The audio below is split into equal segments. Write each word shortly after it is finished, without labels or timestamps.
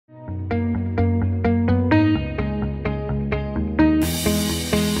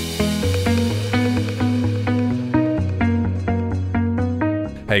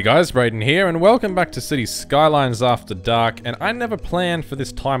Hey guys, Brayden here, and welcome back to Cities Skylines After Dark. And I never planned for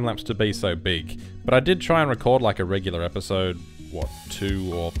this time-lapse to be so big, but I did try and record like a regular episode, what,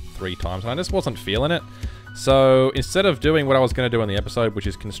 2 or 3 times, and I just wasn't feeling it. So instead of doing what I was going to do in the episode, which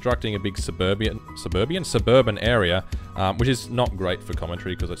is constructing a big suburban area, which is not great for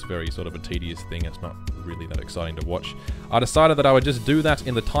commentary because it's very sort of a tedious thing, it's not really that exciting to watch, I decided that I would just do that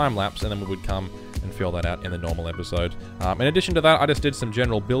in the time-lapse and then we would come and fill that out in the normal episode. In addition to that, I just did some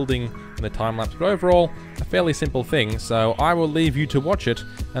general building in the time-lapse, but overall, a fairly simple thing, so I will leave you to watch it,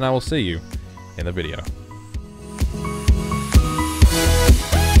 and I will see you in the video.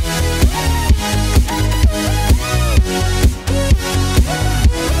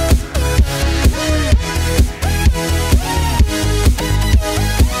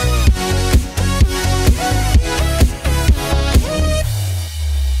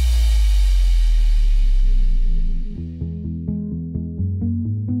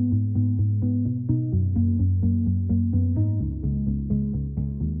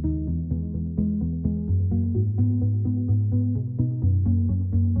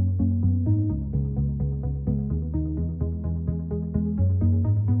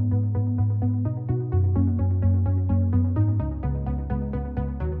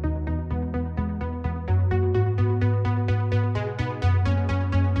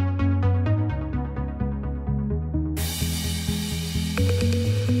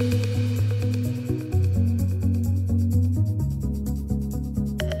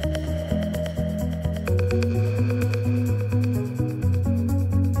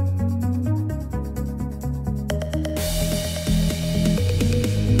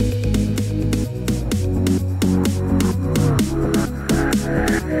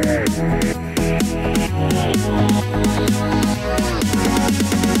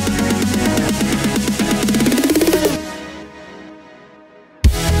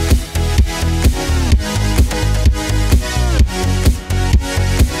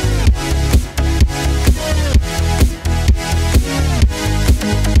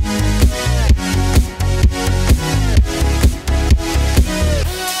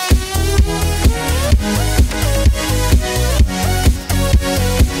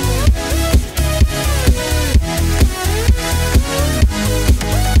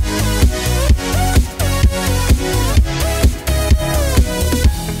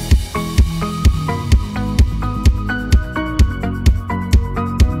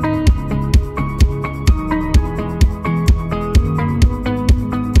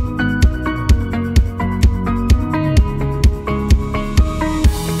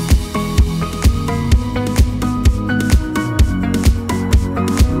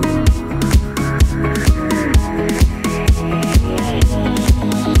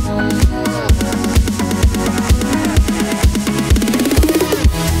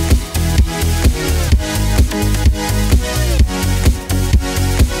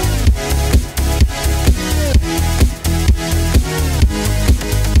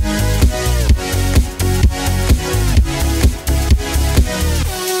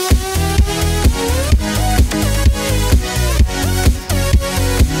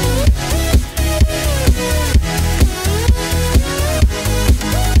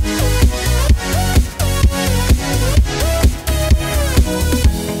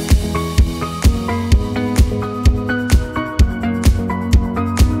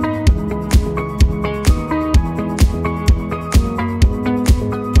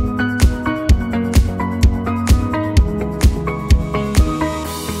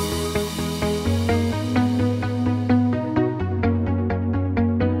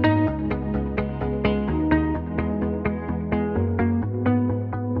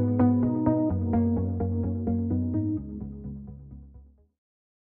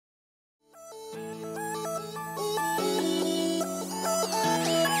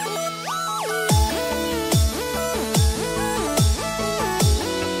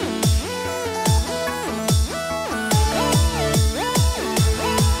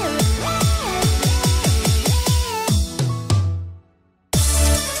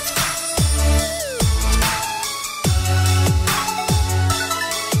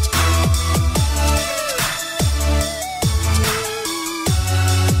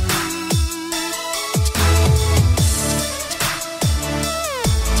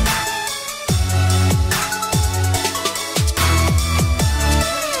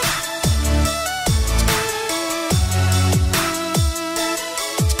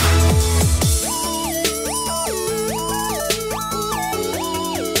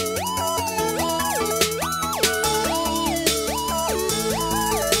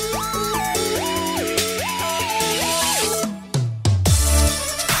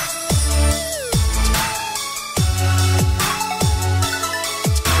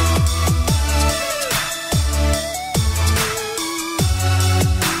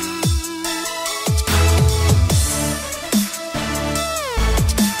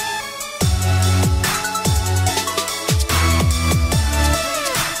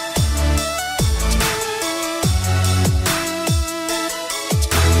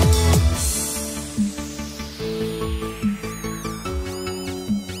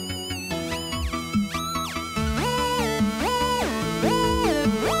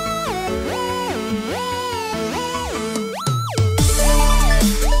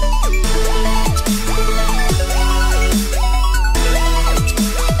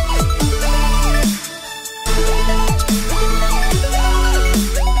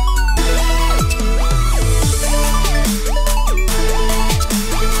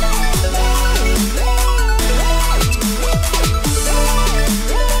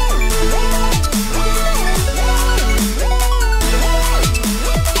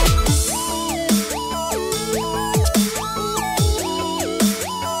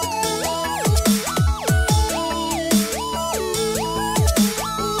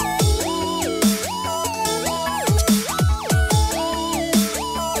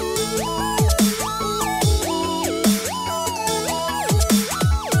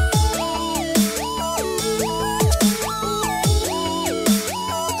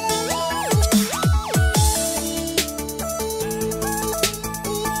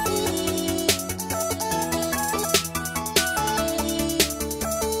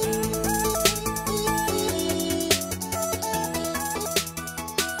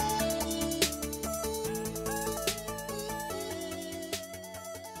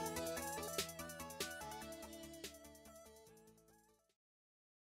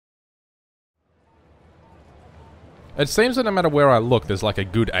 It seems that no matter where I look, there's like a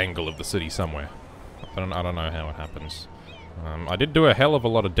good angle of the city somewhere. I don't know how it happens. I did do a hell of a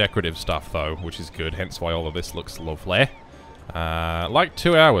lot of decorative stuff though, which is good, hence why all of this looks lovely. Like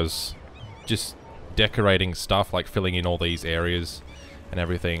 2 hours just decorating stuff, like filling in all these areas and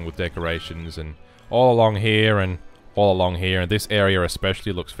everything with decorations, and all along here and all along here, and this area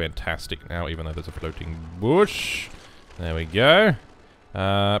especially looks fantastic now, even though there's a floating bush. There we go.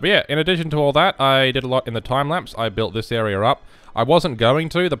 But yeah, in addition to all that, I did a lot in the time-lapse. I built this area up. I wasn't going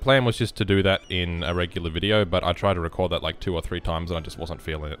to. The plan was just to do that in a regular video, but I tried to record that like 2 or 3 times and I just wasn't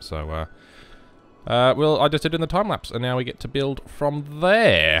feeling it, so well, I just did it in the time-lapse, and now we get to build from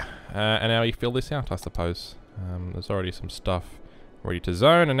there. And now we fill this out, I suppose. There's already some stuff ready to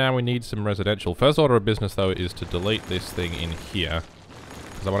zone, and now we need some residential. First order of business, though, is to delete this thing in here,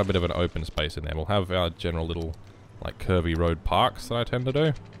 because I want a bit of an open space in there. We'll have our general little, like, curvy road parks that I tend to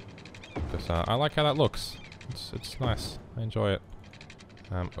do. Because I like how that looks. It's nice. I enjoy it.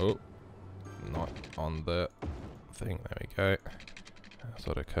 Oh. Not on the thing. There we go.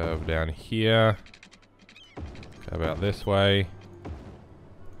 Sort of curve down here. Curve out this way.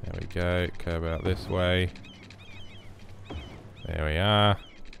 There we go. Curve out this way. There we are.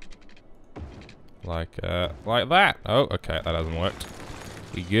 Like that. Oh, okay. That hasn't worked.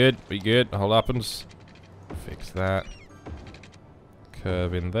 We good. We good. Hold uppins. Fix that.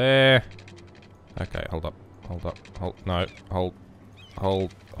 Curve in there. Okay, hold up. Hold up. Hold. No.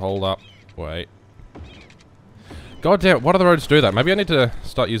 Hold up. Wait. God damn it, why do the roads do that? Maybe I need to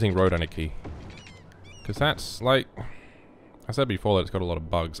start using road anarchy. Because that's, like... I said before that it's got a lot of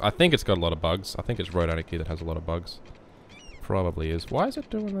bugs. I think it's got a lot of bugs. I think it's road anarchy that has a lot of bugs. Probably is. Why is it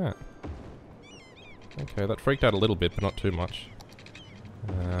doing that? Okay, that freaked out a little bit, but not too much.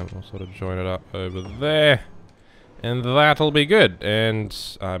 We'll sort of join it up over there. And that'll be good. And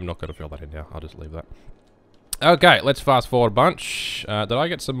I'm not going to fill that in now. I'll just leave that. Okay, let's fast forward a bunch. Did I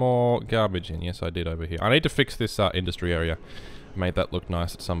get some more garbage in? Yes, I did over here. I need to fix this industry area. Made that look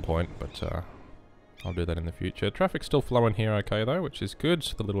nice at some point, but I'll do that in the future. Traffic's still flowing here okay, though, which is good.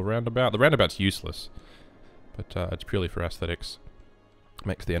 The little roundabout. The roundabout's useless, but it's purely for aesthetics.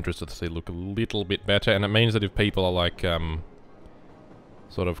 Makes the entrance to the city look a little bit better, and it means that if people are like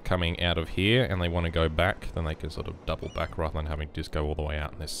sort of coming out of here and they want to go back, then they can sort of double back rather than having to just go all the way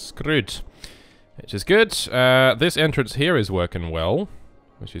out and they're screwed. Which is good. This entrance here is working well,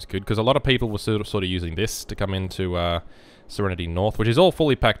 which is good, because a lot of people were sort of using this to come into Serenity North, which is all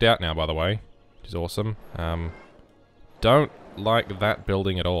fully packed out now, by the way, which is awesome. Don't like that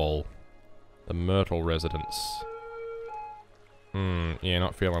building at all. The Myrtle Residence. Yeah,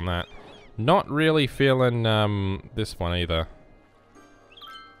 not feeling that. Not really feeling this one either.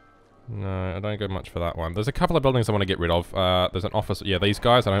 No, I don't go much for that one. There's a couple of buildings I want to get rid of. There's an office. Yeah, these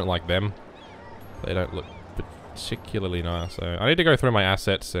guys, I don't like them. They don't look particularly nice. So I need to go through my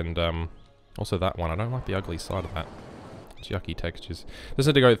assets, and also that one. I don't like the ugly side of that. It's yucky textures. Just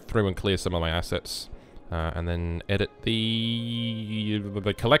need to go through and clear some of my assets, and then edit the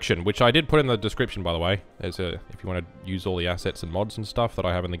collection, which I did put in the description, by the way. There's if you want to use all the assets and mods and stuff that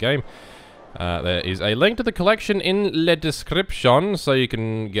I have in the game. There is a link to the collection in the description, so you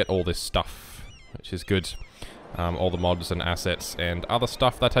can get all this stuff, which is good. All the mods and assets and other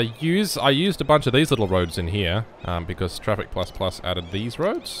stuff that I use. I used a bunch of these little roads in here, because Traffic++ added these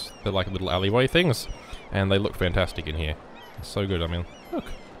roads. They're like little alleyway things, and they look fantastic in here. It's so good, I mean, look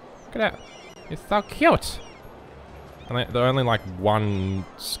at that. It's so cute! And they're only like 1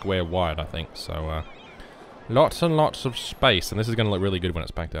 square wide, I think, so lots and lots of space, and this is going to look really good when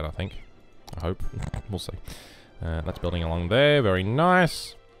it's packed out, I think. I hope. We'll see. That's building along there, very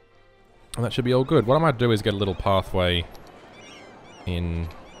nice. And that should be all good. What I might do is get a little pathway in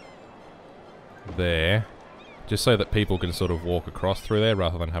there, just so that people can sort of walk across through there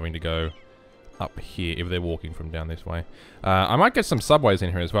rather than having to go up here if they're walking from down this way. I might get some subways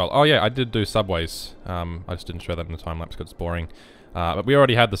in here as well. Oh yeah, I did do subways. I just didn't show that in the time-lapse because it's boring. But we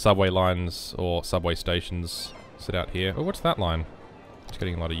already had the subway lines or subway stations set out here. Oh, what's that line? It's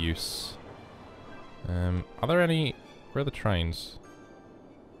getting a lot of use. Are there any... Where are the trains?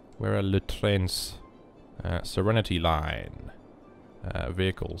 Where are the trains? Serenity Line.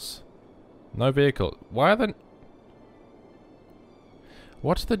 Vehicles. No vehicle. Why are there...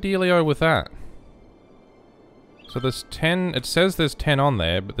 What's the dealio with that? So there's 10... It says there's 10 on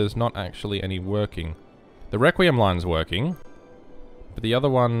there, but there's not actually any working. The Requiem line's working, but the other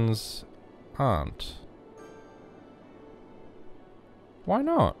ones aren't. Why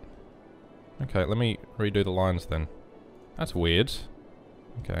not? Okay, let me redo the lines then. That's weird.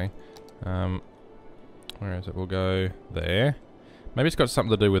 Okay. Where is it? We'll go there. Maybe it's got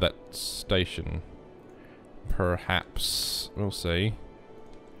something to do with that station. Perhaps. We'll see.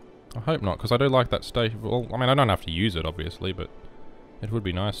 I hope not, because I do like that station. Well, I mean, I don't have to use it, obviously, but it would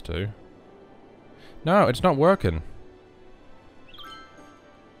be nice to. No, it's not working.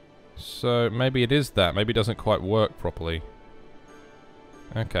 So, maybe it is that. Maybe it doesn't quite work properly.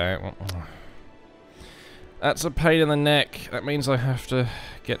 Okay, well, that's a pain in the neck. That means I have to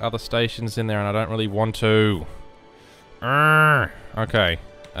get other stations in there, and I don't really want to. Okay.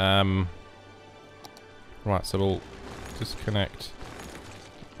 Right, so we'll disconnect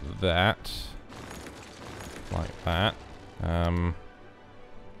that. Like that.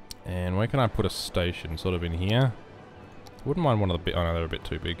 And where can I put a station? Sort of in here? Wouldn't mind one of the bit. Oh no, they're a bit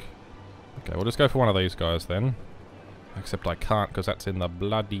too big. Okay, we'll just go for one of these guys then. Except I can't because that's in the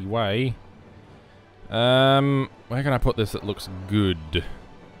bloody way. Where can I put this that looks good?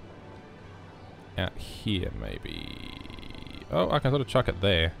 Out here, maybe. Oh, I can sort of chuck it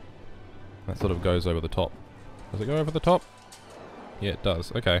there. That sort of goes over the top. Does it go over the top? Yeah, it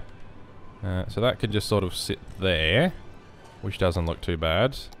does. Okay. So that can just sort of sit there, which doesn't look too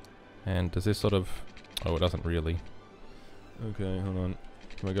bad. And does this sort of... Oh, it doesn't really. Okay, hold on.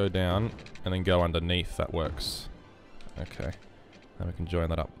 Can we go down and then go underneath? That works. Okay. Then we can join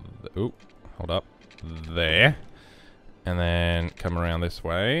that up. Ooh, hold up. There. And then come around this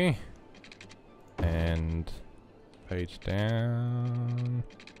way. And page down.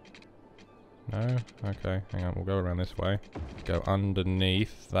 No? Okay, hang on. We'll go around this way. Go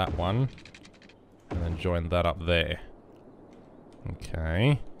underneath that one. And then join that up there.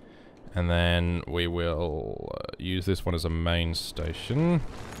 Okay. And then we will use this one as a main station.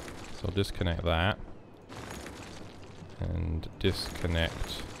 So I'll disconnect that. And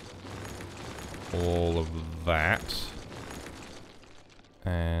disconnect all of that.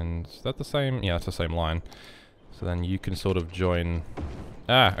 And is that the same? Yeah, it's the same line. So then you can sort of join...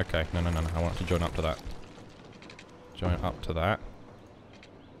 Ah, okay. No. I want to join up to that. Join up to that.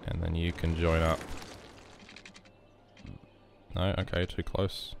 And then you can join up... No, okay, too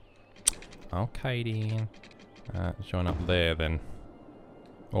close. Okay, then. Join up there, then.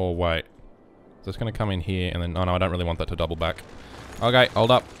 Oh, wait. So it's going to come in here, and then... Oh, no, I don't really want that to double back. Okay,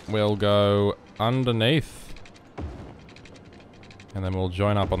 hold up. We'll go underneath. And then we'll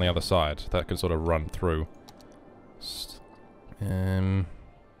join up on the other side. That can sort of run through.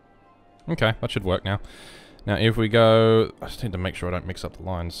 Okay, that should work now. Now, if we go... I just need to make sure I don't mix up the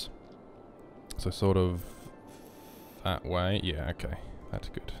lines. So sort of... That way. Yeah, okay. That's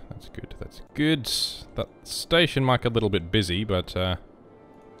good. That's good. That's good. That station might get a little bit busy, but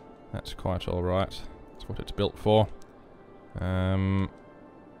that's quite alright. That's what it's built for.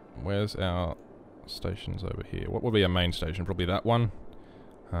 Where's our stations over here? What would be a main station? Probably that one.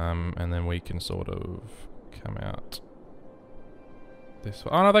 And then we can sort of come out this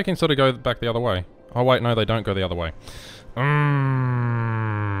way. Oh no, they can sort of go back the other way. Oh wait, no, they don't go the other way.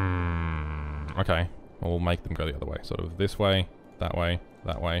 Okay. Well, we'll make them go the other way. Sort of this way, that way,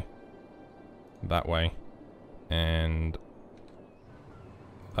 that way, that way, and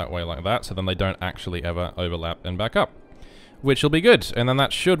that way like that. So then they don't actually ever overlap and back up. Which will be good. And then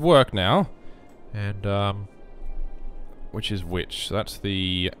that should work now. And, which is which? That's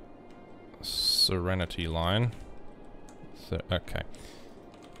the Serenity line. So, okay.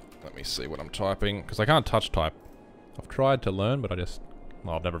 Let me see what I'm typing. Because I can't touch type. I've tried to learn, but I just...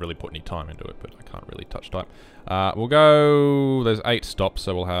 Well, I've never really put any time into it, but I can't really touch type. We'll go... There's 8 stops,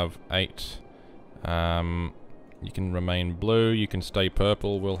 so we'll have 8. You can remain blue, you can stay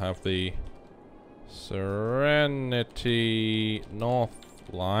purple. We'll have the Serenity North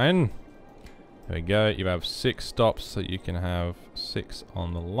line. There we go. You have 6 stops, so you can have 6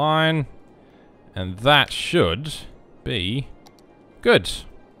 on the line. And that should be good.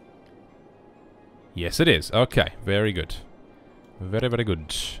 Yes, it is. Okay, very good. Very, very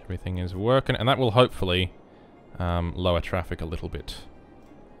good. Everything is working, and that will hopefully lower traffic a little bit.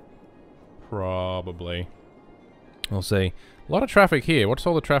 Probably. We'll see. A lot of traffic here. What's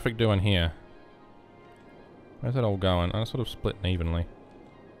all the traffic doing here? Where's it all going? Oh, it's sort of splitting evenly.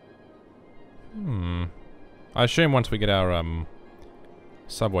 I assume once we get our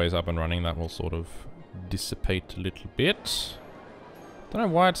subways up and running, that will sort of dissipate a little bit. Don't know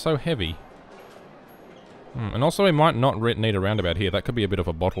why it's so heavy. And also we might not need a roundabout here. That could be a bit of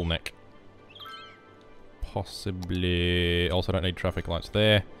a bottleneck. Possibly. Also don't need traffic lights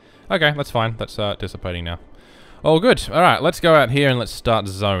there. Okay, that's fine. That's dissipating now. Oh, good. Alright, let's go out here and let's start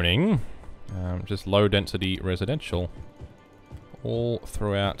zoning. Just low density residential. All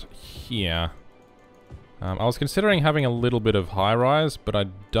throughout here. I was considering having a little bit of high-rise, but I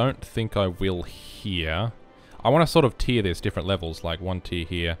don't think I will here. I want to sort of tier this different levels, like 1 tier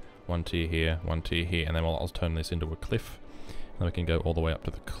here, one tier here, one tier here, and then I'll turn this into a cliff. And we can go all the way up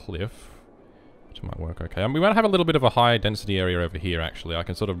to the cliff, which might work okay. We might have a little bit of a high density area over here, actually. I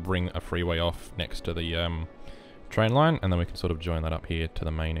can sort of bring a freeway off next to the train line, and then we can sort of join that up here to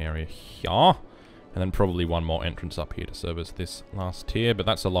the main area here. And then probably one more entrance up here to service this last tier, but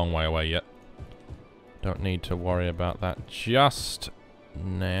that's a long way away yet. Don't need to worry about that just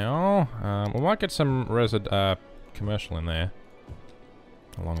now. We might get some commercial in there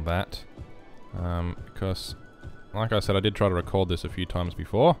along that, because like I said, I did try to record this a few times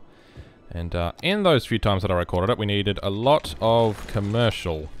before, and in those few times that I recorded it, we needed a lot of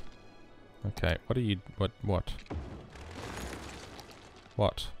commercial. Okay, what are you... what?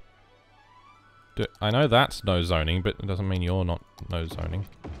 I know that's no zoning, but it doesn't mean you're not no zoning.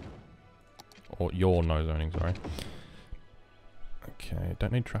 Or you're no zoning, sorry. Okay,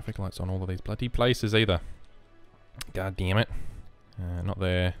 don't need traffic lights on all of these bloody places either. God damn it. Not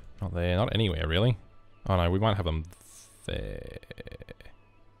there, not there, not anywhere really. Oh no, we might have them there.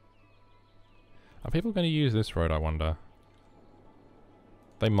 Are people going to use this road, I wonder?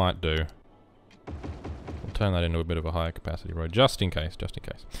 They might do. We'll turn that into a bit of a higher capacity road, just in case, just in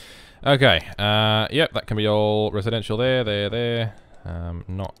case. Okay, yep, that can be all residential there.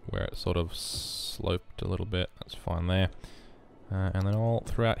 Not where it's sort of sloped a little bit, that's fine there. And then all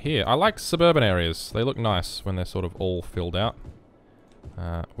throughout here. I like suburban areas, they look nice when they're sort of all filled out.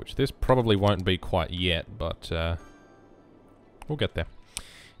 Which this probably won't be quite yet, but we'll get there.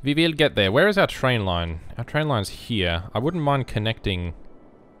 We will get there. Where is our train line? Our train line's here. I wouldn't mind connecting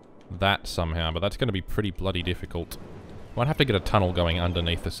that somehow, but that's going to be pretty bloody difficult. Might have to get a tunnel going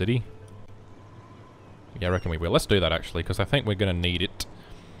underneath the city. Yeah, I reckon we will. Let's do that, actually, because I think we're going to need it.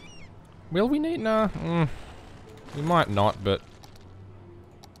 Will we need... Nah. We might not, but...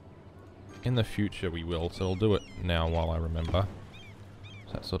 in the future we will, so we'll do it now while I remember.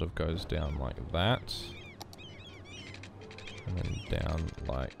 So that sort of goes down like that. And then down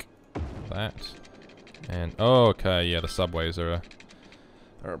like that. And... oh, okay, yeah, the subways are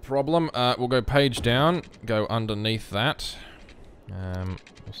a problem. We'll go page down, go underneath that.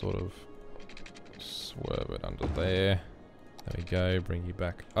 We'll sort of swerve it under there. There we go, bring you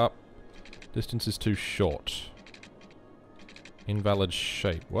back up. Distance is too short. Invalid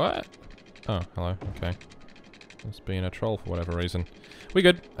shape. What? Oh, hello, okay. Must be in a troll for whatever reason. We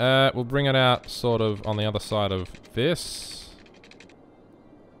good. We'll bring it out sort of on the other side of this.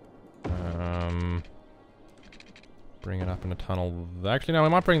 Bring it up in a tunnel. Actually, no, we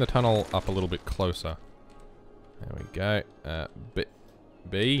might bring the tunnel up a little bit closer. There we go.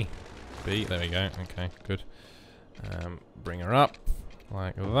 B, there we go. Okay, good. Bring her up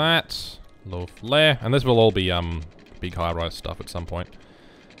like that. Lovely. And this will all be big high-rise stuff at some point.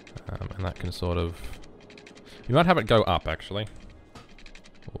 And that can sort of... you might have it go up, actually.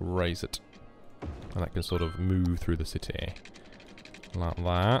 Or raise it. And that can sort of move through the city. Like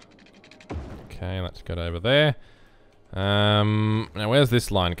that. Okay, let's get over there. Now, where's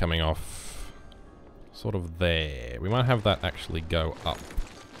this line coming off? Sort of there. We might have that actually go up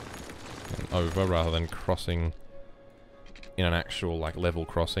and over rather than crossing in an actual, like, level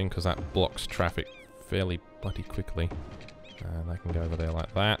crossing, because that blocks traffic fairly bloody quickly. They can go over there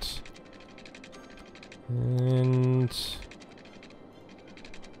like that. And...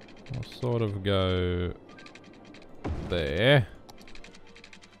 I'll sort of go there.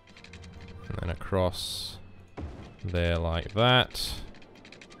 And then across there like that.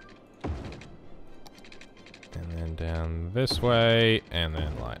 And then down this way, and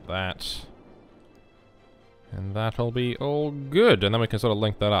then like that. And that'll be all good. And then we can sort of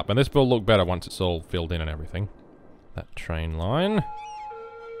link that up. And this will look better once it's all filled in and everything. That train line.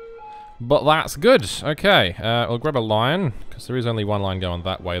 But that's good. Okay, we'll grab a line, because there is only one line going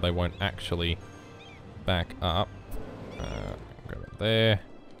that way. They won't actually back up. Grab it there.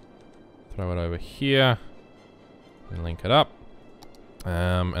 Throw it over here. And link it up.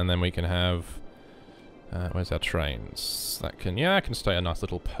 And then we can have... where's our trains? That can... yeah, that can stay a nice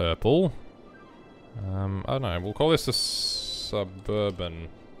little purple. I don't know, we'll call this a suburban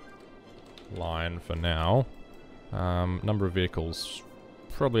line for now. Number of vehicles,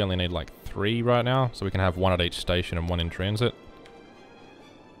 probably only need like 3 right now, so we can have 1 at each station and 1 in transit.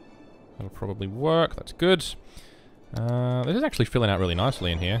 That'll probably work, that's good. This is actually filling out really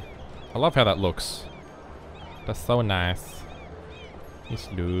nicely in here. I love how that looks. That's so nice. It's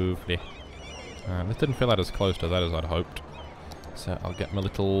lovely. This didn't fill out as close to that as I'd hoped. So I'll get my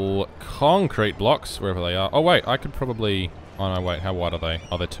little concrete blocks, wherever they are. Oh wait, I could probably... oh no, wait, how wide are they?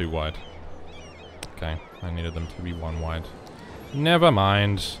 Oh, they're too wide. Okay, I needed them to be 1 wide. Never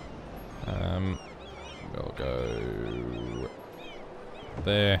mind. We'll go...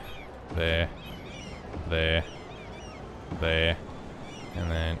 there, there, there, there,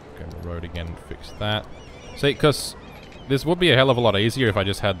 and then go to the road again and fix that. See, because this would be a hell of a lot easier if I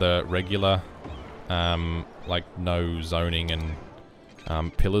just had the regular, like no zoning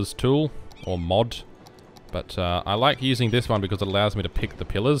and pillars tool or mod. But I like using this one because it allows me to pick the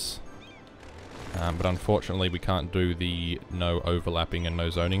pillars. But unfortunately we can't do the no overlapping and no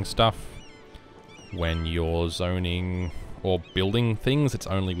zoning stuff. When you're zoning or building things, it's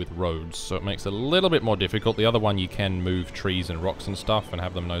only with roads, so it makes it a little bit more difficult. The other one you can move trees and rocks and stuff and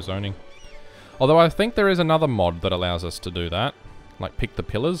have them no zoning. Although I think there is another mod that allows us to do that, like pick the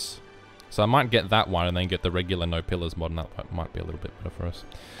pillars. So I might get that one and then get the regular no pillars mod, and that might be a little bit better for us.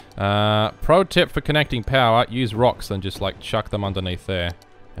 Pro tip for connecting power, use rocks and just like chuck them underneath there.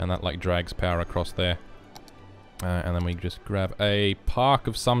 And that like drags power across there. And then we just grab a park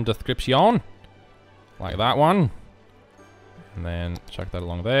of some description. Like that one. And then chuck that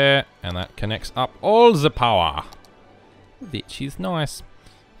along there. And that connects up all the power. Which is nice.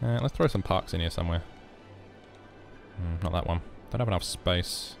 Let's throw some parks in here somewhere. Not that one. Don't have enough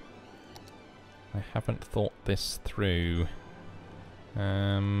space. I haven't thought this through.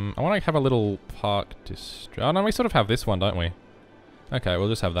 I want to have a little park district. Oh no, we sort of have this one, don't we? Okay, we'll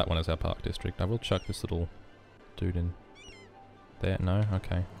just have that one as our park district. I will chuck this little dude in there. No?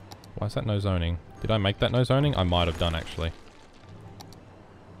 Okay. Why is that no zoning? Did I make that no zoning? I might have done, actually.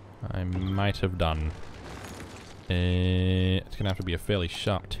 I might have done. It's going to have to be a fairly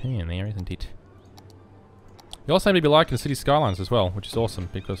sharp turn there, isn't it? You all seem to be liking Cities Skylines as well, which is awesome,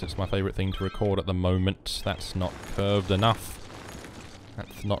 because it's my favourite thing to record at the moment. That's not curved enough.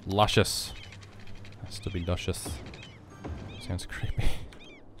 That's not luscious. Has to be luscious. Sounds creepy.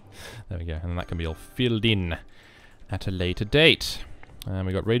 There we go, and then that can be all filled in at a later date.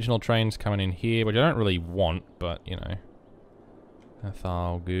 We got regional trains coming in here, which I don't really want, but, you know. That's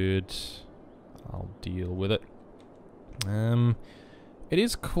all good. I'll deal with it. It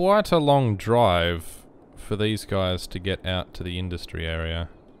is quite a long drive for these guys to get out to the industry area.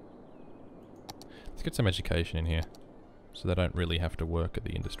 Let's get some education in here, so they don't really have to work at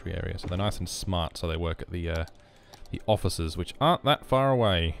the industry area. So they're nice and smart, so they work at the offices, which aren't that far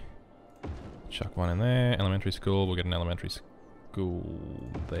away. Chuck one in there. Elementary school. We'll get an elementary school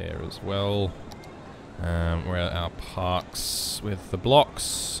there as well. We're at our parks with the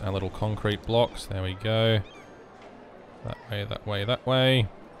blocks, our little concrete blocks. There we go. That way, that way, that way.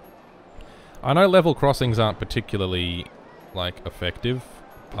 I know level crossings aren't particularly, like, effective,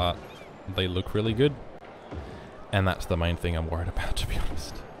 but they look really good. And that's the main thing I'm worried about, to be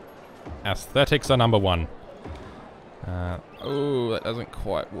honest. Aesthetics are number one. Oh, that hasn't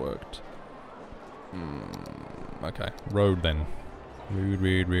quite worked. Okay, road then.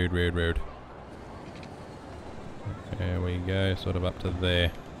 Road. There we go, sort of up to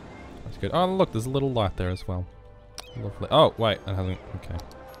there. That's good. Oh, look, there's a little light there as well. Lovely. Oh, wait, that hasn't... Okay.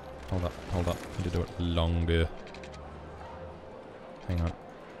 Hold up. Need to do it longer. Hang on.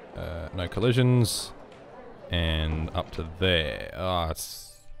 No collisions. And up to there. Ah,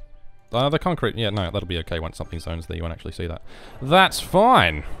 it's... the concrete... Yeah, no, that'll be okay once something zones there. You won't actually see that. That's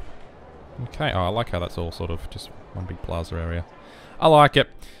fine! Okay, oh, I like how that's all sort of just one big plaza area. I like it.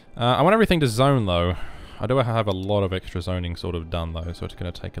 I want everything to zone, though. I do have a lot of extra zoning sort of done, though, so it's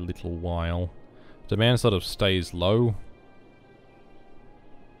going to take a little while. Demand sort of stays low.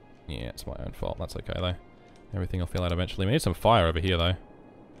 Yeah, it's my own fault. That's okay, though. Everything will fill out eventually. We need some fire over here, though.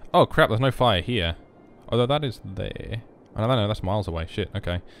 Oh, crap, there's no fire here. Although that is there. Oh, no, that's miles away. Shit,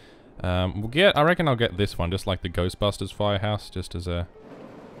 okay. I reckon I'll get this one, just like the Ghostbusters firehouse, just as an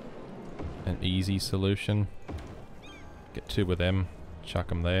easy solution. Get two with them. Chuck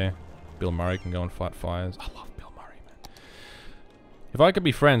them there. Bill Murray can go and fight fires. I love Bill Murray, man. If I could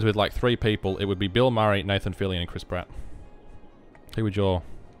be friends with like 3 people, it would be Bill Murray, Nathan Fillion, and Chris Pratt. Who would your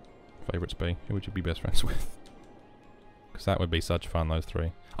favourites be? Who would you be best friends with? Because that would be such fun, those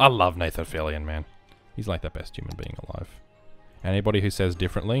 3. I love Nathan Fillion, man. He's like the best human being alive. Anybody who says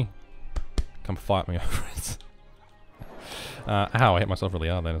differently, come fight me over it. Ow, I hit myself really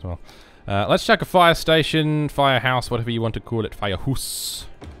hard then as well. Let's check a fire station, firehouse, whatever you want to call it. Firehouse.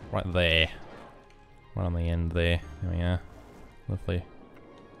 Right there. Right on the end there. There we are. Lovely.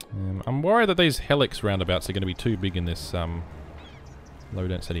 I'm worried that these helix roundabouts are going to be too big in this low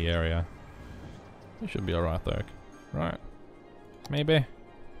density area. They should be alright though. Right. Maybe.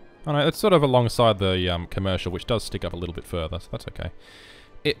 Oh no, it's sort of alongside the commercial, which does stick up a little bit further, so that's okay.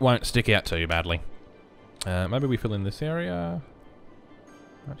 It won't stick out too badly. Maybe we fill in this area.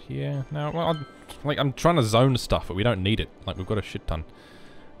 Right here. No, well, I'm trying to zone stuff, but we don't need it. Like, we've got a shit ton.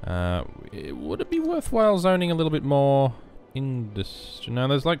 Would it be worthwhile zoning a little bit more industry. No,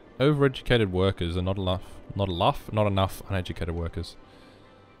 there's like overeducated workers and not enough uneducated workers.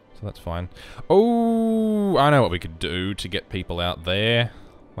 So that's fine. Oh, I know what we could do to get people out there.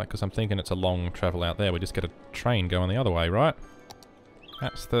 Like, because I'm thinking it's a long travel out there. We just get a train going the other way, right?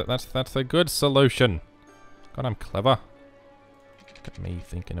 That's the good solution. God, I'm clever. Look at me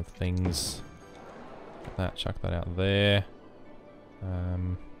thinking of things. Get that, chuck that out there.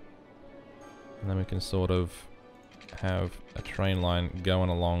 And then we can sort of have a train line going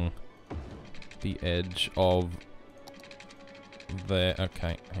along the edge of there.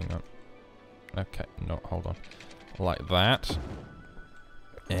 Okay, hang on. Okay, no, hold on. Like that.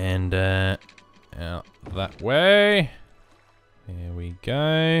 And out that way. There we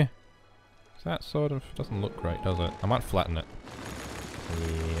go. That sort of doesn't look great, does it? I might flatten it.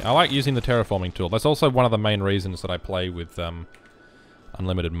 Yeah. I like using the terraforming tool. That's also one of the main reasons that I play with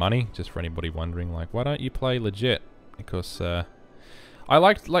unlimited money. Just for anybody wondering, like, why don't you play legit? Because I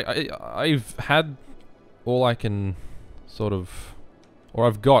I've had all I can sort of, or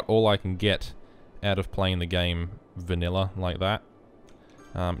I've got all I can get out of playing the game vanilla like that.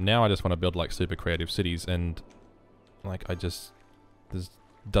 Now I just want to build like super creative cities, and like this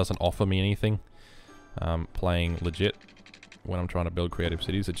doesn't offer me anything. Playing legit when I'm trying to build creative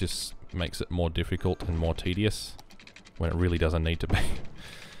cities, it just makes it more difficult and more tedious when it really doesn't need to be.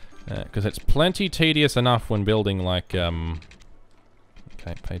 Because it's plenty tedious enough when building like okay,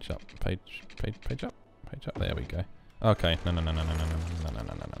 page up, page up. There we go. Okay, no.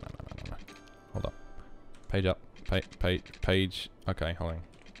 Hold up. Page up. Page. Okay, hold on.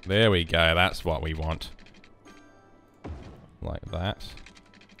 There we go. That's what we want. Like that.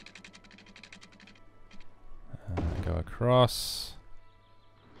 Go across.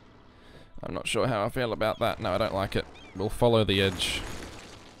 I'm not sure how I feel about that. No, I don't like it. We'll follow the edge.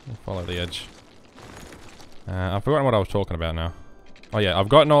 We'll follow the edge. I've forgotten what I was talking about now. Oh yeah, I've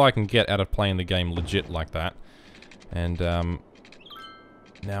gotten all I can get out of playing the game legit like that. And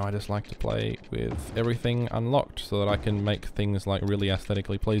now I just like to play with everything unlocked so that I can make things like really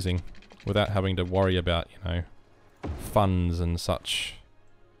aesthetically pleasing without having to worry about, you know, funds and such,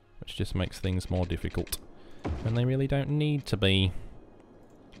 which just makes things more difficult when they really don't need to be.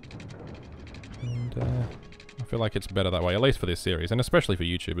 And I feel like it's better that way, at least for this series, and especially for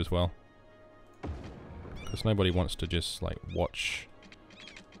YouTube as well. Because nobody wants to just, like, watch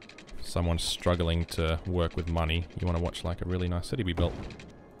someone struggling to work with money. You want to watch, like, a really nice city be built.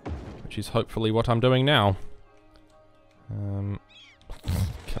 Which is hopefully what I'm doing now. Okay,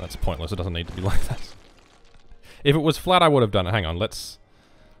 that's pointless, it doesn't need to be like that. If it was flat, I would have done it. Hang on, let's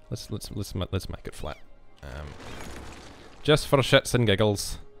make it flat. Just for shits and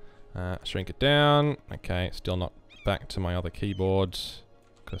giggles. Shrink it down. Okay, still not back to my other keyboard.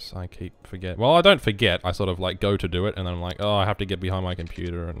 Because I keep forget. Well, I don't forget. I sort of like go to do it, and then I'm like, oh, I have to get behind my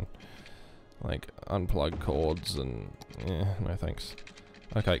computer and like unplug cords and no thanks.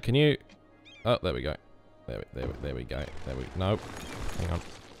 Okay, can you? Oh, there we go. There we go. Nope. Hang on.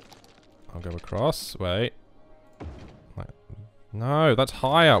 I'll go across. Wait. No, that's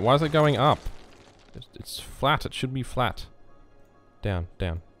higher. Why is it going up? It's flat. It should be flat. Down.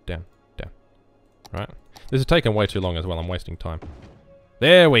 Right. This is taking way too long as well. I'm wasting time.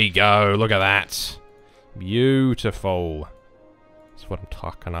 There we go. Look at that. Beautiful. That's what I'm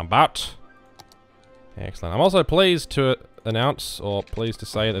talking about. Excellent. I'm also pleased to announce, or pleased to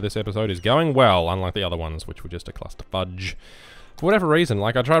say, that this episode is going well, unlike the other ones, which were just a cluster fudge. For whatever reason,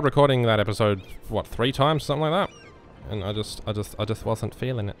 like I tried recording that episode, what, 3 times, something like that, and I just wasn't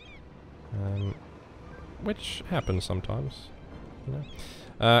feeling it. Which happens sometimes, you know.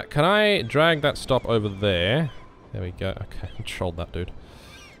 Can I drag that stop over there? There we go. Okay, I trolled that dude.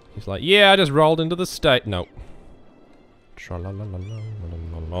 He's like, yeah, I just rolled into the state. No.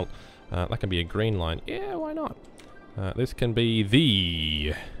 That can be a green line. Yeah, why not? This can be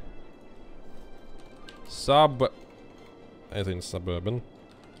the as in suburban,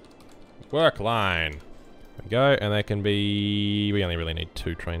 work line. There we go, and there can be, we only really need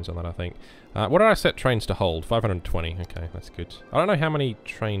 2 trains on that, I think. What did I set trains to hold? 520, okay, that's good. I don't know how many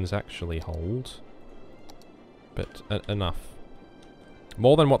trains actually hold, but enough.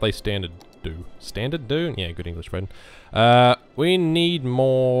 More than what they standard do. Standard do? Yeah, good English, Fred. We need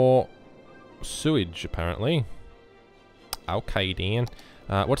more sewage, apparently. Okay, Dan.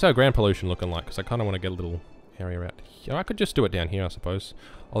 What's our ground pollution looking like? Because I kind of want to get a little area out here. I could just do it down here, I suppose.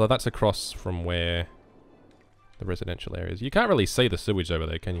 Although that's across from where the residential area is. You can't really see the sewage over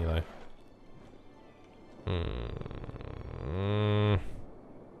there, can you, though?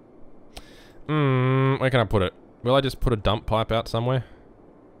 Where can I put it? Will I just put a dump pipe out somewhere?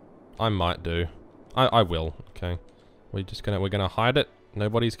 I might do. I will, okay. We're gonna hide it.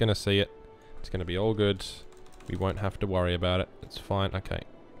 Nobody's gonna see it. It's gonna be all good. We won't have to worry about it. It's fine. Okay.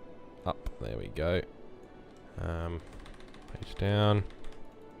 Up. There we go. Page down.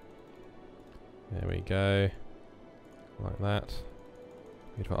 There we go. Like that.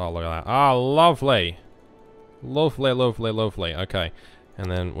 Beautiful. Oh, look at that. Ah, lovely. Lovely, lovely, lovely. Okay.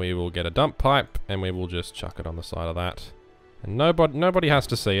 And then we will get a dump pipe, and we will just chuck it on the side of that. And nobody has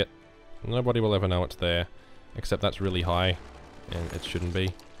to see it. Nobody will ever know it's there. Except that's really high, and it shouldn't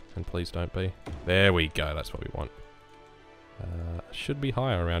be. And please don't be. There we go. That's what we want. Should be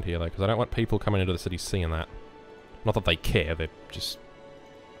higher around here, though, because I don't want people coming into the city seeing that. Not that they care. They're just...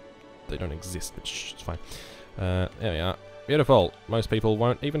 They don't exist, but shh, it's fine. There we are. Beautiful. Most people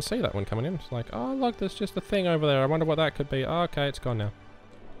won't even see that when coming in. It's like, oh, look, there's just a thing over there. I wonder what that could be. Oh, okay, it's gone now.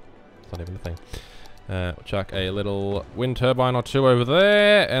 It's not even a thing. We'll chuck a little wind turbine or two over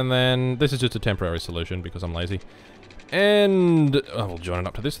there, and then this is just a temporary solution because I'm lazy. And we'll join it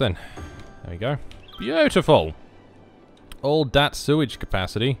up to this then. There we go. Beautiful. All that sewage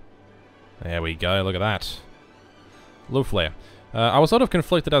capacity. There we go. Look at that. Lovely. I was sort of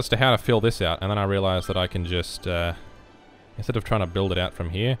conflicted as to how to fill this out, and then I realized that I can just, instead of trying to build it out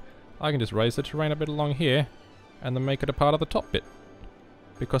from here, I can just raise the terrain a bit along here, and then make it a part of the top bit.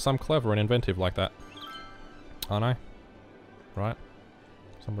 Because I'm clever and inventive like that. Aren't I? Right?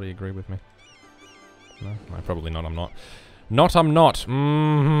 Somebody agree with me? No? No, probably not. I'm not. I'm not.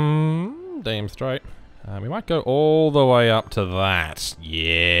 Mm-hmm. Damn straight. We might go all the way up to that.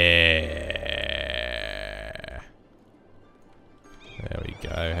 Yeah. There we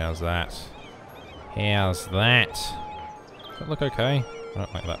go. How's that? How's that? Does that look okay? I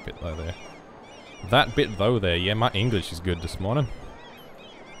don't like that bit though there. That bit though there. Yeah, my English is good this morning.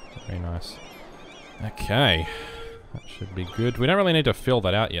 Very nice. Okay. That should be good. We don't really need to fill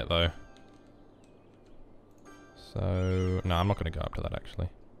that out yet though. So, no, I'm not going to go up to that actually.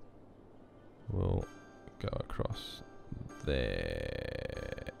 We'll go across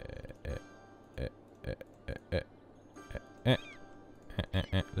there.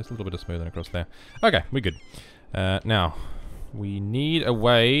 Just a little bit of smoothing across there. Okay, we're good. Now, we need a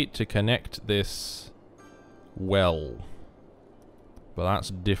way to connect this well. But that's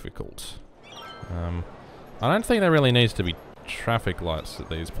difficult. I don't think there really needs to be traffic lights at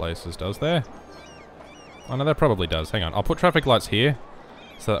these places, does there? Oh no, there probably does. Hang on, I'll put traffic lights here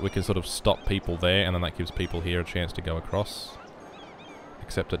so that we can sort of stop people there, and then that gives people here a chance to go across.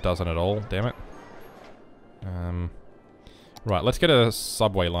 Except it doesn't at all, damn it. Right, let's get a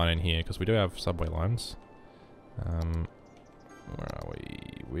subway line in here, because we do have subway lines. Where are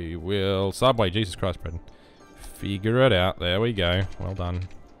we? We will... Subway, Jesus Christ, Braden. Figure it out. There we go. Well done.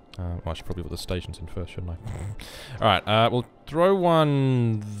 Well, I should probably put the stations in first, shouldn't I? Alright, we'll throw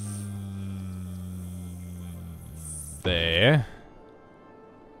one... there.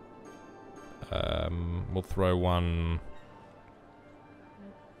 We'll throw one...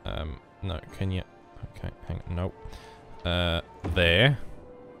 no, can you... Okay, hang on, nope. There.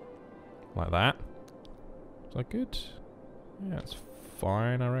 Like that. Is that good? Yeah, it's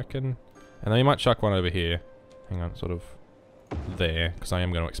fine, I reckon. And then you might chuck one over here. Hang on, sort of there, because I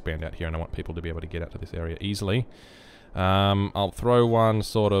am going to expand out here and I want people to be able to get out to this area easily. I'll throw one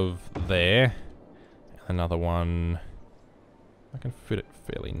sort of there. Another one... I can fit it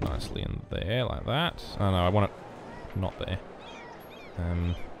fairly nicely in there, like that. Oh no, I want it not there.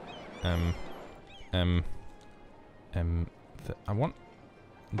 I want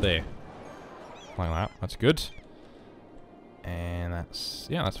there. Like that. That's good. And that's...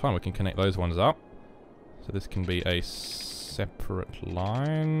 yeah, that's fine. We can connect those ones up. So this can be a separate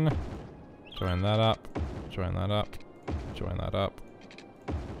line. Join that up. Join that up. Join that up.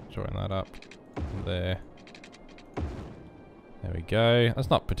 Join that up. There. There we go. That's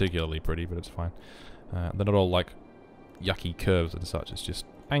not particularly pretty, but it's fine. They're not all like yucky curves and such. It's just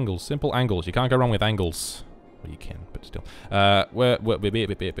angles, simple angles. You can't go wrong with angles. Well, you can, but still. What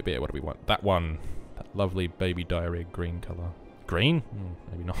do we want? That one. That lovely baby diarrhea green color. Green?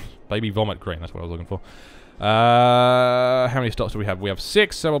 Maybe not. Baby vomit green. That's what I was looking for. How many stops do we have? We have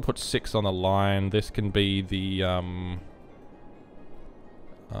 6, so we'll put 6 on the line. This can be the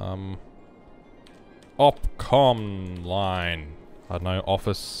Opcom line. I don't know,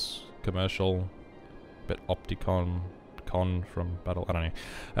 office, commercial, bit Opticon, con from Battle, I don't know.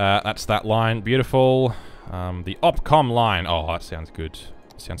 That's that line, beautiful. The Opcom line, oh, that sounds good.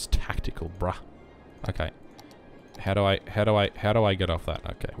 Sounds tactical, bruh. Okay. How do I get off that?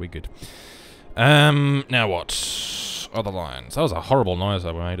 Okay, we're good. Now what? Other lines. That was a horrible noise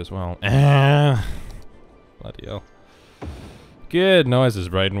I made as well. Bloody hell. Good noises,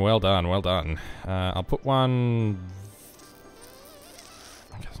 Brayden. Well done, well done. I'll put one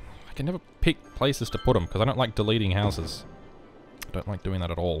I can never pick places to put them, because I don't like deleting houses. I don't like doing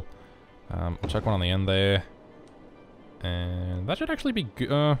that at all. I'll chuck one on the end there. And that should actually be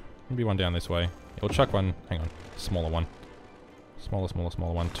good. Maybe one down this way. We'll chuck one, hang on, smaller one. Smaller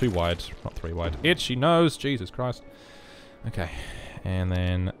one. 2 wide, not 3 wide. Itchy nose, Jesus Christ. Okay, and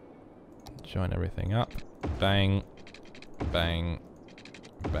then join everything up. Bang, bang,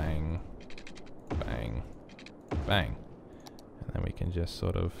 bang, bang, bang. And then we can just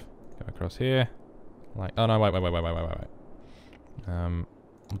sort of go across here. Like, oh no, wait. We'll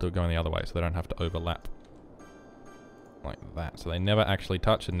do it going the other way so they don't have to overlap. Like that. So they never actually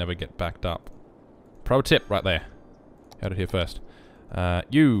touch and never get backed up. Pro tip right there. Heard it here first.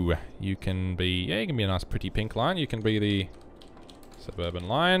 You can be, yeah, you can be a nice pretty pink line. You can be the suburban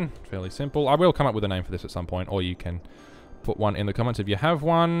line. Fairly simple. I will come up with a name for this at some point, or you can put one in the comments if you have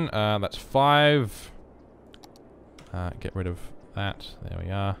one. That's 5. Get rid of that. There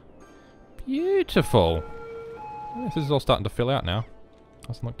we are. Beautiful. This is all starting to fill out now.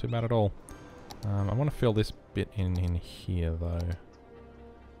 Doesn't look too bad at all. I want to fill this bit in here though.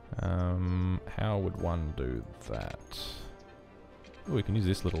 How would one do that? Oh, we can use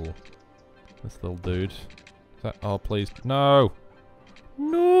this little dude. Is that, oh please, no!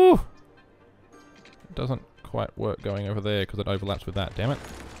 No! It doesn't quite work going over there because it overlaps with that, damn it.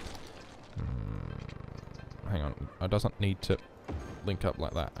 Hang on, it doesn't need to link up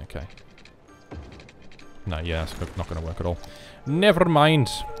like that, okay. No, yeah, it's not going to work at all. Never mind.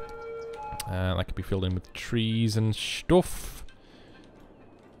 That could be filled in with trees and stuff.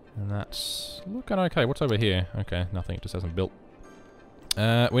 And that's looking okay. What's over here? Okay, nothing. It just hasn't built.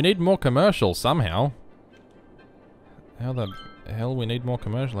 We need more commercial somehow. How the hell we need more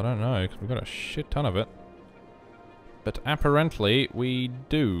commercial? I don't know, because we've got a shit ton of it. But apparently we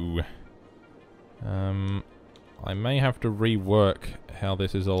do. I may have to rework how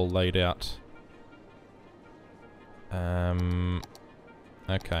this is all laid out.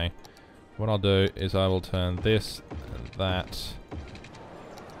 Okay. What I'll do is I will turn this and that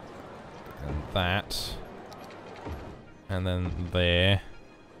and that and then there.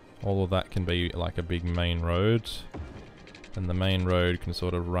 All of that can be like a big main road. And the main road can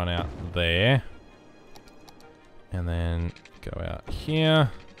sort of run out there. And then go out here.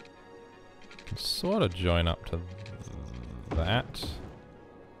 Can sort of join up to that.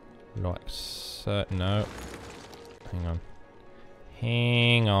 Like so. No. Hang on.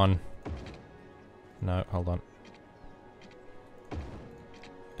 Hang on. No, hold on.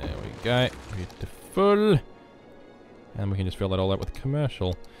 There we go. Beautiful. And we can just fill that all out with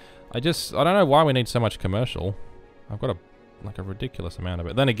commercial. I don't know why we need so much commercial. I've got a ridiculous amount of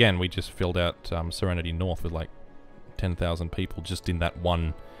it. Then again, we just filled out Serenity North with like 10,000 people just in that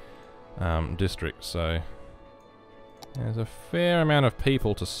one district, so there's a fair amount of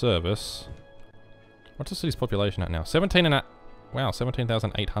people to service. What's the city's population at now?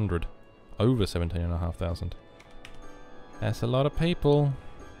 17,800. Over 17,500. That's a lot of people.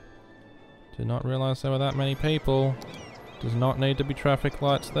 Did not realize there were that many people. Does not need to be traffic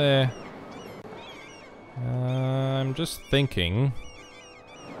lights there. I'm just thinking.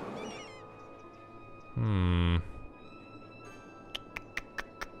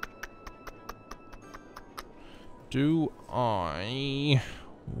 Do I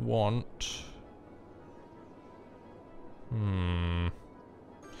want...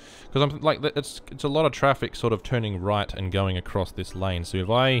 Because I'm like, it's a lot of traffic sort of turning right and going across this lane. So if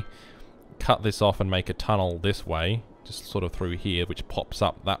I cut this off and make a tunnel this way, just sort of through here, which pops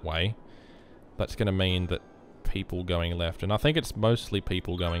up that way, that's going to mean that people going left. And I think it's mostly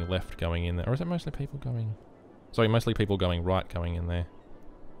people going left going in there. Or is it mostly people going... Sorry, mostly people going right going in there.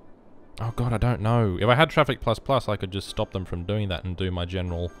 Oh god, I don't know. If I had Traffic++, I could just stop them from doing that and do my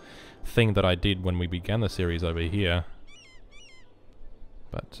general thing that I did when we began the series over here.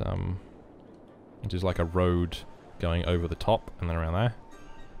 But, which is like a road going over the top and then around there.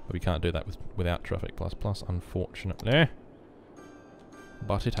 But we can't do that without Traffic++, unfortunately.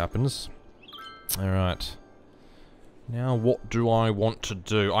 But it happens. Alright. Now what do I want to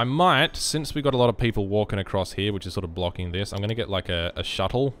do? I might, since we've got a lot of people walking across here, which is sort of blocking this, I'm going to get like a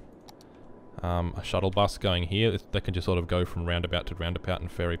shuttle. A shuttle bus going here that can just sort of go from roundabout to roundabout and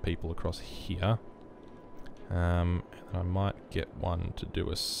ferry people across here. And I might get one to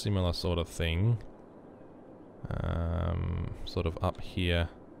do a similar sort of thing. Sort of up here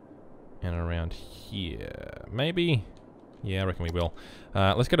and around here. Maybe? Yeah, I reckon we will.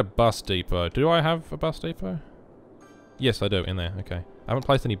 Let's get a bus depot. Do I have a bus depot? Yes, I do, in there. Okay. I haven't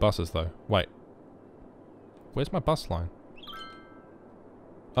placed any buses, though. Wait. Where's my bus line?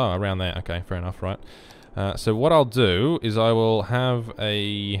 Oh, around there. Okay, fair enough, right. So what I'll do is I will have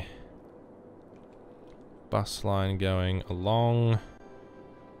a... bus line going along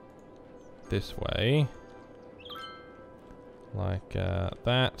this way. Like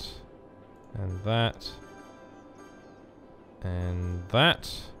that. And that. And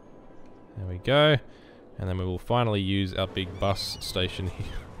that. There we go. And then we will finally use our big bus station here,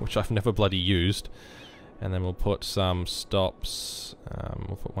 which I've never bloody used. And then we'll put some stops.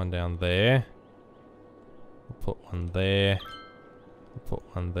 We'll put one down there. We'll put one there. We'll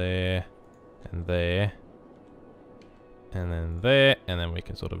put one there. And there. And then there. And then we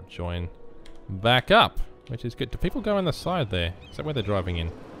can sort of join back up, which is good. Do people go on the side there? Is that where they're driving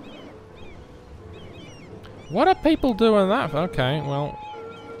in? What are people doing that? Okay, well,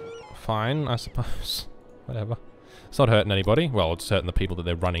 fine, I suppose. Whatever. It's not hurting anybody. Well, it's hurting the people that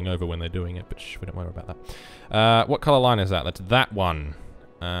they're running over when they're doing it, but shh, we don't worry about that. What colour line is that? That's that one.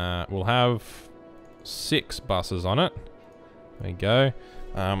 We'll have 6 buses on it. There you go.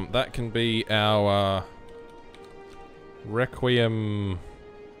 That can be our Requiem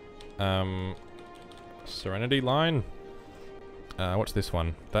Serenity line. What's this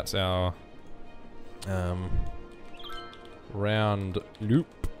one? That's our round loop.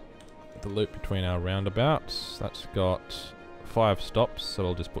 The loop between our roundabouts. That's got 5 stops, so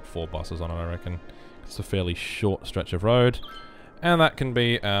we'll just put 4 buses on it, I reckon. It's a fairly short stretch of road. And that can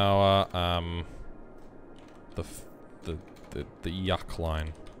be our the yuck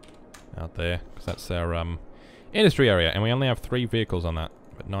line out there, because that's our industry area, and we only have 3 vehicles on that,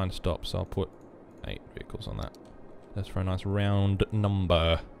 but 9 stops, so I'll put 8 vehicles on that. That's for a nice round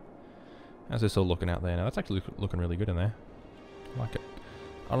number. How's this all looking out there now? That's actually looking really good in there. I like it.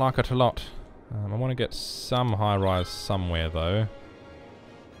 I like it a lot. I want to get some high-rise somewhere, though.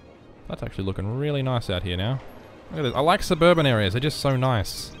 That's actually looking really nice out here now. Look at this. I like suburban areas. They're just so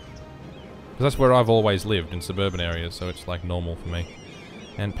nice. Because that's where I've always lived, in suburban areas, so it's like normal for me.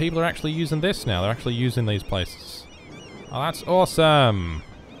 And people are actually using this now. They're actually using these places. Oh, that's awesome!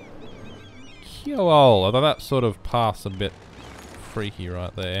 Cool. Although that sort of path's a bit freaky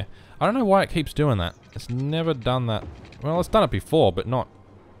right there. I don't know why it keeps doing that. It's never done that. Well, it's done it before, but not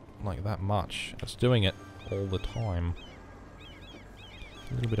like that much. It's doing it all the time.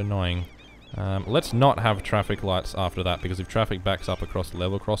 A little bit annoying. Let's not have traffic lights after that, because if traffic backs up across the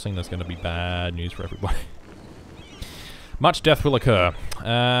level crossing, there's going to be bad news for everybody. Much death will occur.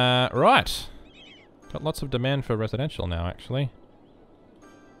 Right. Got lots of demand for residential now, actually.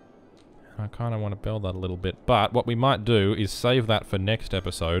 I kind of want to build that a little bit, but what we might do is save that for next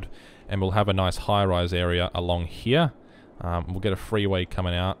episode, and we'll have a nice high-rise area along here. We'll get a freeway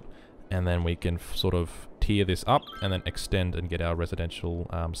coming out, and then we can sort of tier this up and then extend and get our residential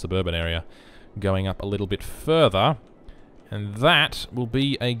suburban area going up a little bit further. And that will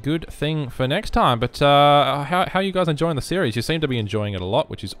be a good thing for next time. But how are you guys enjoying the series? You seem to be enjoying it a lot,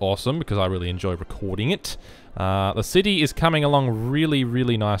 which is awesome, because I really enjoy recording it. The city is coming along really,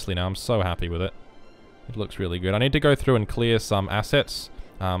 really nicely now. I'm so happy with it. It looks really good. I need to go through and clear some assets,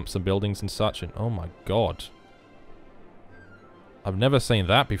 some buildings and such, and oh my god. I've never seen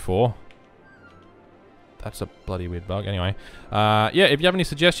that before. That's a bloody weird bug. Anyway, yeah, if you have any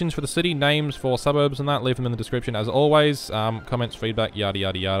suggestions for the city, names for suburbs and that, leave them in the description. As always, comments, feedback, yada,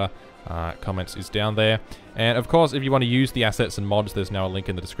 yada, yada. Comments is down there. And, of course, if you want to use the assets and mods, there's now a link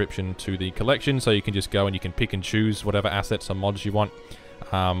in the description to the collection, so you can just go and you can pick and choose whatever assets or mods you want,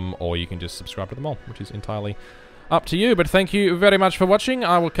 or you can just subscribe to them all, which is entirely up to you. But thank you very much for watching.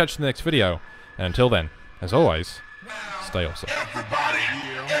 I will catch you in the next video. And until then, as always, stay awesome.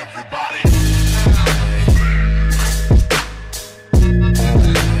 Everybody.